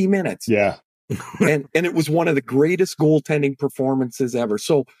 50 minutes. Yeah. and it was one of the greatest goaltending performances ever.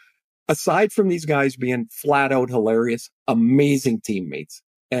 So aside from these guys being flat out hilarious, amazing teammates.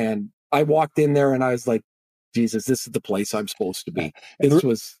 And I walked in there and I was like, Jesus, this is the place I'm supposed to be. This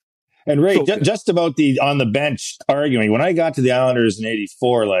was... And Ray, just about the on the bench arguing, when I got to the Islanders in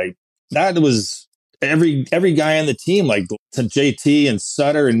 84, like that was every guy on the team, like JT and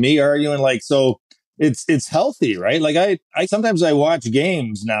Sutter and me arguing, like, so it's healthy, right? Like I sometimes I watch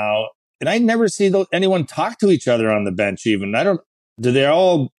games now and I never see anyone talk to each other on the bench even.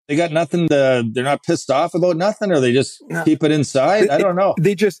 They got nothing they're not pissed off about nothing, or they just keep it inside? I don't know.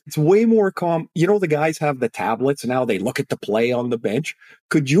 It's way more calm. You know, the guys have the tablets now. They look at the play on the bench.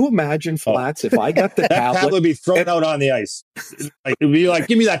 Could you imagine, Flats, if I got the that tablet would be thrown out on the ice. Like, it'd be like,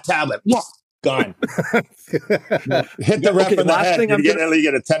 give me that tablet. Gone. Hit the ref in the head. You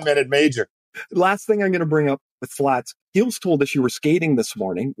get a 10-minute major. Last thing I'm going to bring up with Flats. Heels told us you were skating this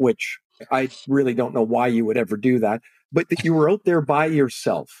morning, which I really don't know why you would ever do that. But that you were out there by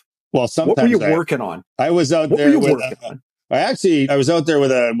yourself. Well, sometimes what were you working on? I was out there with. I was out there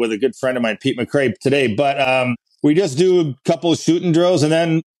with a good friend of mine, Pete McCrae, today. But we just do a couple of shooting drills, and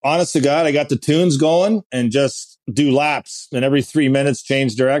then, honest to God, I got the tunes going and just do laps, and every 3 minutes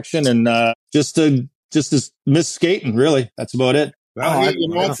change direction, and just miss skating. Really, that's about it. Well,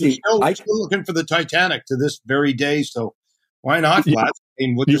 we're still looking for the Titanic to this very day, so why not, Flats? I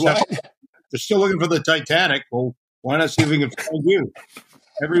mean, they're still looking for the Titanic. Well, why not see if we can find you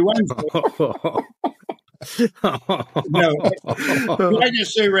every Wednesday? Can I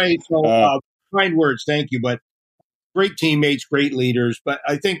just say, Ray, kind words, thank you, but great teammates, great leaders. But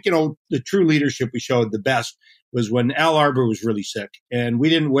I think, the true leadership we showed the best was when Al Arbor was really sick, and we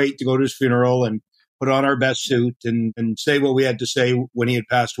didn't wait to go to his funeral and put on our best suit and say what we had to say when he had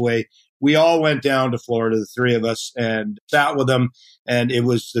passed away. We all went down to Florida, the 3 of us, and sat with him, and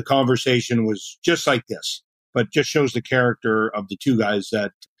the conversation was just like this. But just shows the character of the 2 guys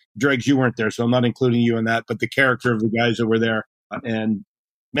that, Dregs, you weren't there, so I'm not including you in that, but the character of the guys that were there, and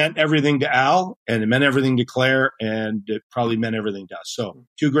meant everything to Al, and it meant everything to Claire, and it probably meant everything to us. So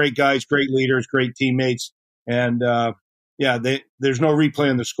 2 great guys, great leaders, great teammates, and there's no replay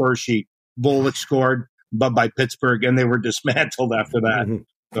on the score sheet. Bullock scored, but by Pittsburgh, and they were dismantled after that.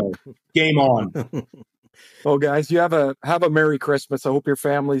 So game on. Well, guys, you have a Merry Christmas. I hope your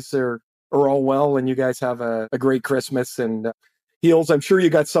families are all well, and you guys have a great Christmas. And Heels, I'm sure you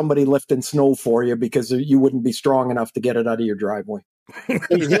got somebody lifting snow for you because you wouldn't be strong enough to get it out of your driveway.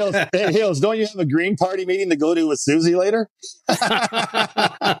 Hey, Heels, don't you have a green party meeting to go to with Susie later?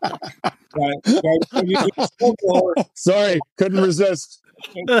 Sorry, couldn't resist.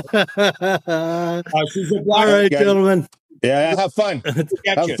 All right, gentlemen. Yeah, have fun.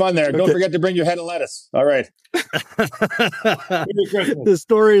 Have fun there. Don't forget to bring your head of lettuce. All right. The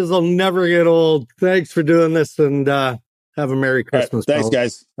stories will never get old. Thanks for doing this, and have a Merry Christmas. Right, thanks,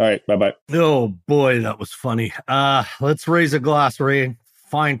 guys. All right, bye-bye. Oh, boy, that was funny. Let's raise a glass, Ray.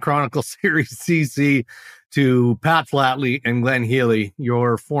 Fine Chronicle Series CC to Pat Flatley and Glenn Healy,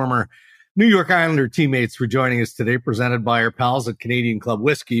 your former New York Islander teammates, for joining us today, presented by our pals at Canadian Club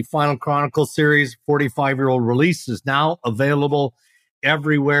Whiskey. Final Chronicle Series 45-year-old release is now available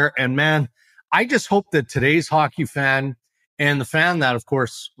everywhere. And man, I just hope that today's hockey fan, and the fan that, of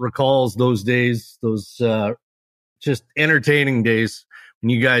course, recalls those days, those just entertaining days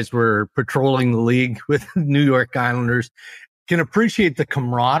when you guys were patrolling the league with New York Islanders, can appreciate the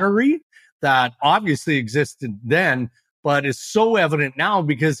camaraderie that obviously existed then, but is so evident now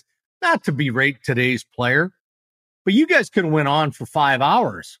because, not to berate today's player, But you guys could have went on for 5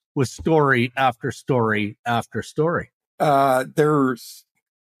 hours with story after story after story.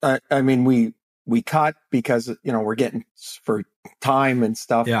 We cut because, we're getting for time and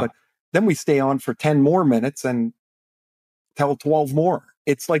stuff, but then we stay on for 10 more minutes and tell 12 more.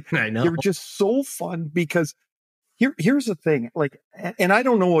 It's like, they're just so fun because here's the thing, like, and I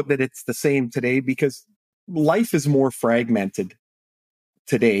don't know that it's the same today because life is more fragmented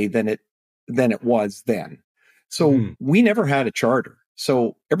today than it was then. So we never had a charter.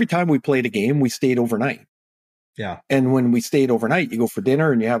 So every time we played a game, we stayed overnight. Yeah. And when we stayed overnight, you go for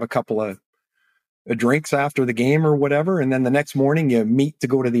dinner and you have a couple of drinks after the game or whatever. And then the next morning you meet to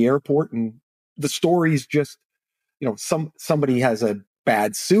go to the airport, and the story's just, somebody has a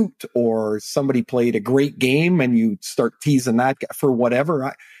bad suit or somebody played a great game and you start teasing that guy for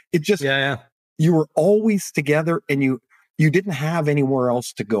whatever. You were always together and you didn't have anywhere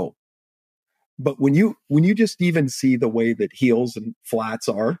else to go. But when you just even see the way that Heels and Flats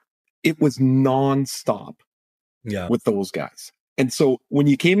are, it was nonstop with those guys. And so when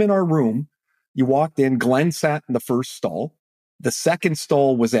you came in our room, you walked in, Glenn sat in the first stall. The second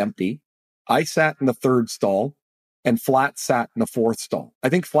stall was empty. I sat in the third stall and Flat sat in the fourth stall. I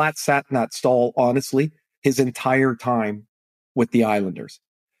think Flat sat in that stall, honestly, his entire time with the Islanders.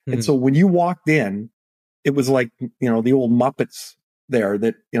 And so when you walked in, it was like, the old Muppets there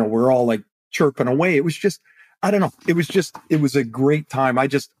that, we're all like chirping away. It was just, I don't know. It was a great time. I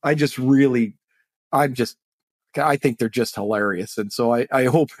think they're just hilarious. And so I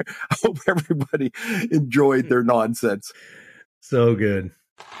hope everybody enjoyed their nonsense. So good.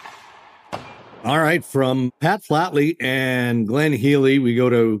 All right. From Pat Flatley and Glenn Healy, we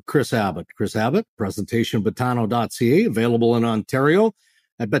go to Chris Abbott. Chris Abbott, presentation Betano.ca, available in Ontario.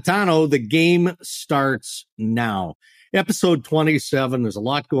 At Betano, the game starts now. Episode 27. There's a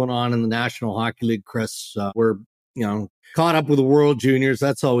lot going on in the National Hockey League, Chris. We're, caught up with the World Juniors.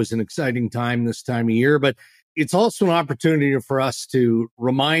 That's always an exciting time this time of year. But it's also an opportunity for us to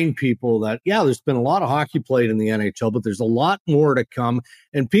remind people that, there's been a lot of hockey played in the NHL, but there's a lot more to come.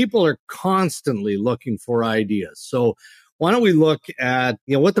 And people are constantly looking for ideas. So why don't we look at,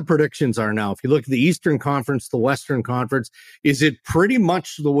 what the predictions are now? If you look at the Eastern Conference, the Western Conference, is it pretty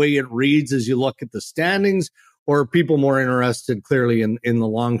much the way it reads as you look at the standings? Or are people more interested clearly in the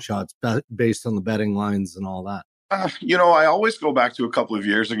long shots based on the betting lines and all that? I always go back to a couple of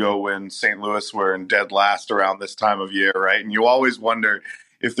years ago when St. Louis were in dead last around this time of year, right? And you always wonder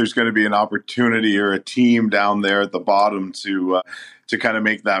if there's going to be an opportunity or a team down there at the bottom to kind of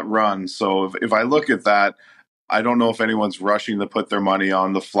make that run. So if I look at that, I don't know if anyone's rushing to put their money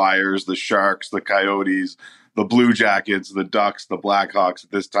on the Flyers, the Sharks, the Coyotes, the Blue Jackets, the Ducks, the Blackhawks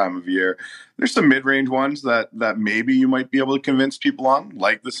at this time of year. There's some mid-range ones that maybe you might be able to convince people on,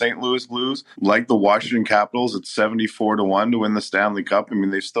 like the St. Louis Blues, like the Washington Capitals at 74-1 to win the Stanley Cup. I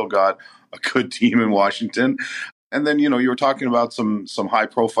mean, they've still got a good team in Washington. And then, you were talking about some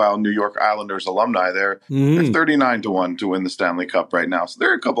high-profile New York Islanders alumni there. They're 39-1 to win the Stanley Cup right now. So there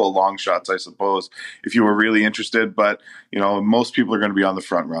are a couple of long shots, I suppose, if you were really interested. But, most people are going to be on the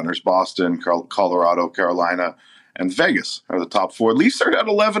front runners. Boston, Colorado, Carolina, and Vegas are the top four. Leafs are at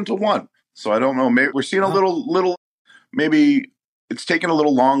 11-1. So I don't know. Maybe we're seeing a little. Maybe it's taking a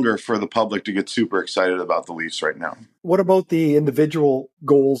little longer for the public to get super excited about the Leafs right now. What about the individual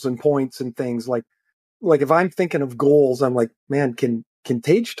goals and points and things like if I'm thinking of goals, I'm like, man, can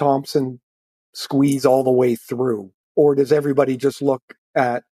Tage Thompson squeeze all the way through? Or does everybody just look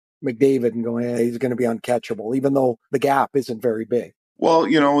at McDavid and go, he's going to be uncatchable, even though the gap isn't very big? Well,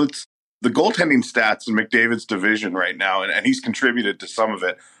 it's the goaltending stats in McDavid's division right now, and he's contributed to some of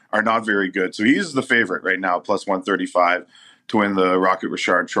it, are not very good. So he's the favorite right now, plus 135 to win the Rocket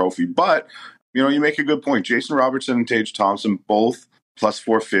Richard Trophy. But, you make a good point. Jason Robertson and Tage Thompson both plus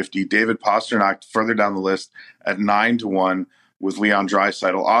 450. David Pastrnak further down the list at 9-1 with Leon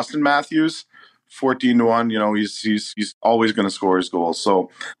Draisaitl. Austin Matthews, 14-1. He's always going to score his goals.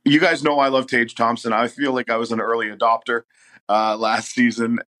 So you guys know I love Tage Thompson. I feel like I was an early adopter last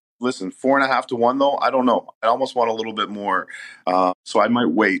season. Listen, 4.5-1 though, I don't know. I almost want a little bit more, so I might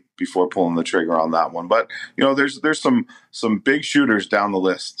wait before pulling the trigger on that one. But there's some big shooters down the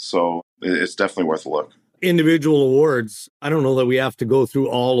list, so it's definitely worth a look. Individual awards, I don't know that we have to go through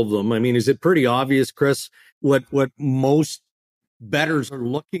all of them. I mean, is it pretty obvious, Chris, what most bettors are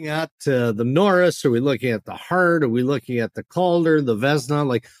looking at? The Norris? Are we looking at the Hart? Are we looking at the Calder, the Vezina?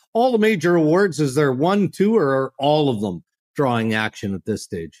 Like all the major awards, is there 1, 2, or are all of them drawing action at this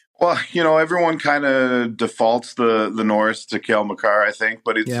stage? Well, everyone kind of defaults the Norris to Cale Makar, I think,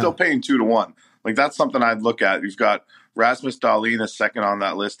 but it's still paying 2-1. Like, that's something I'd look at. You've got Rasmus Dahlin is second on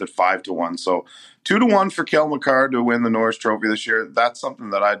that list at 5-1. So 2-1 for Cale Makar to win the Norris Trophy this year. That's something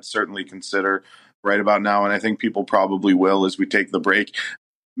that I'd certainly consider right about now. And I think people probably will as we take the break.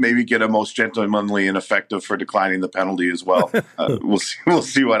 Maybe get a most gentlemanly and effective for declining the penalty as well. We'll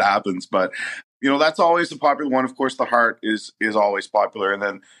see what happens. But, that's always a popular one. Of course, the Hart is always popular. And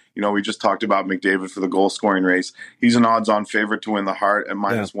then, we just talked about McDavid for the goal scoring race. He's an odds-on favorite to win the Hart at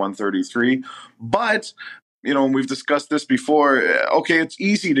minus 133. But, we've discussed this before. Okay, it's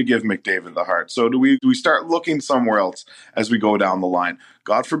easy to give McDavid the Hart. So do we start looking somewhere else as we go down the line?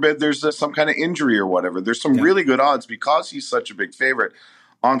 God forbid there's some kind of injury or whatever. There's some really good odds because he's such a big favorite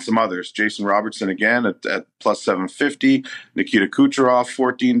on some others. Jason Robertson again at plus 750. Nikita Kucherov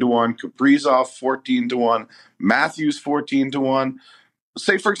 14-1. Kaprizov 14-1. Matthews 14-1.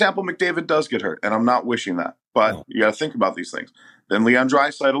 Say, for example, McDavid does get hurt, and I'm not wishing that, but you got to think about these things. Then Leon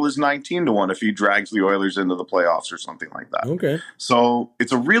Draisaitl is 19-1 if he drags the Oilers into the playoffs or something like that. Okay. So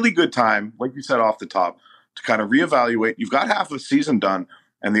it's a really good time, like you said off the top, to kind of reevaluate. You've got half the season done,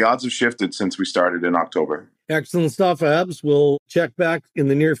 and the odds have shifted since we started in October. Excellent stuff, Abs. We'll check back in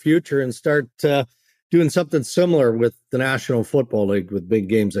the near future and start doing something similar with the National Football League with big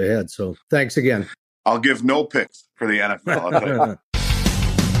games ahead. So thanks again. I'll give no picks for the NFL. I'll tell you.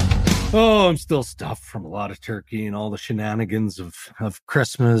 Oh, I'm still stuffed from a lot of turkey and all the shenanigans of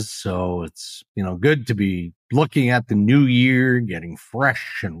Christmas. So it's, good to be looking at the new year, getting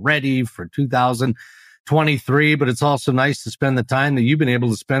fresh and ready for 2023. But it's also nice to spend the time that you've been able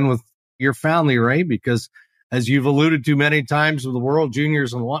to spend with your family, right? Because as you've alluded to many times with the World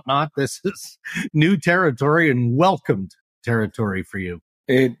Juniors and whatnot, this is new territory and welcomed territory for you.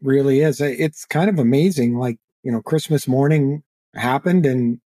 It really is. It's kind of amazing. Like, Christmas morning happened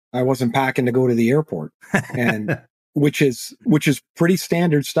and I wasn't packing to go to the airport, and which is pretty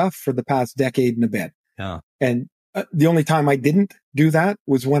standard stuff for the past decade and a bit. Yeah. And the only time I didn't do that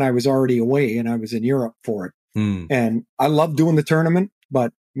was when I was already away and I was in Europe for it. And I love doing the tournament,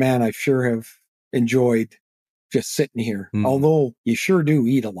 but man, I sure have enjoyed just sitting here. Although you sure do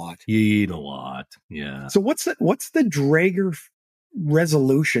eat a lot. You eat a lot. Yeah. So what's the Draeger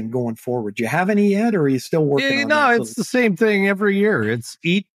resolution going forward? Do you have any yet, or are you still working on that? No, it's the same thing every year. It's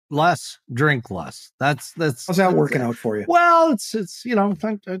eat less, drink less. That's how's that working out for you? Well, it's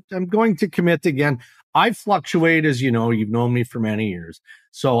I'm going to commit again. I fluctuate, as you know, you've known me for many years.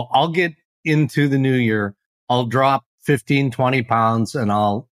 So I'll get into the new year. I'll drop 15, 20 pounds and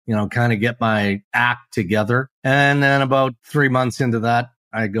I'll, kind of get my act together. And then about 3 months into that,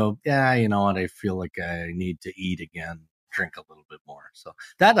 I go, yeah, you know what? I feel like I need to eat again, drink a little bit more. So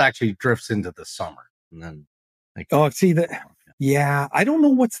that actually drifts into the summer. And then yeah, I don't know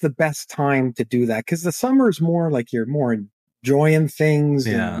what's the best time to do that, because the summer is more like you're more enjoying things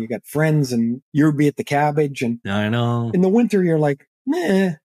and you got friends and you'll be at the Cabbage. And I know in the winter, you're like,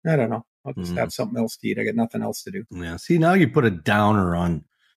 I don't know. I'll just have something else to eat. I got nothing else to do. Yeah. See, now you put a downer on.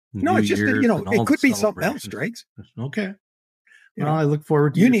 No, it's just that, it could be something else, Drakes. Okay. Well, I look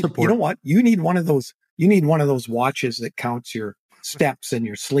forward to your support. You know what? You need one of those watches that counts your steps and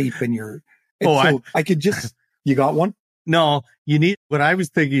your sleep and your. I could just. You got one? No, what I was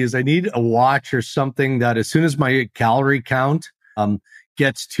thinking is I need a watch or something that as soon as my calorie count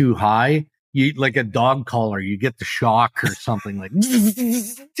gets too high, you like a dog collar, you get the shock or something like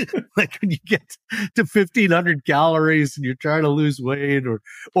like when you get to 1,500 calories and you're trying to lose weight,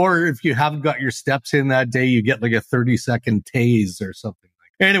 or if you haven't got your steps in that day, you get like a 30-second tase or something.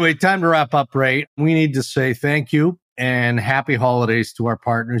 Anyway, time to wrap up, Ray. We need to say thank you and happy holidays to our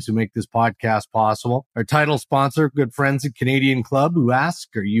partners who make this podcast possible. Our title sponsor, good friends at Canadian Club, who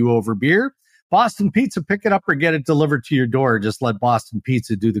ask, are you over beer? Boston Pizza, pick it up or get it delivered to your door. Just let Boston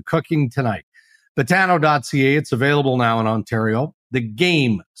Pizza do the cooking tonight. Botano.ca, it's available now in Ontario. The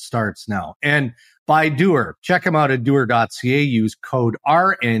game starts now. And by Doer, check them out at Doer.ca. Use code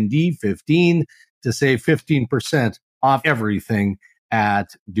RND15 to save 15% off everything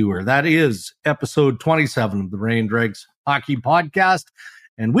at Doer. That is episode 27 of the Ray and Dregs Hockey Podcast.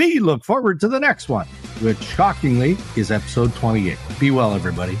 And we look forward to the next one, which shockingly is episode 28. Be well,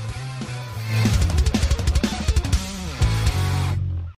 everybody.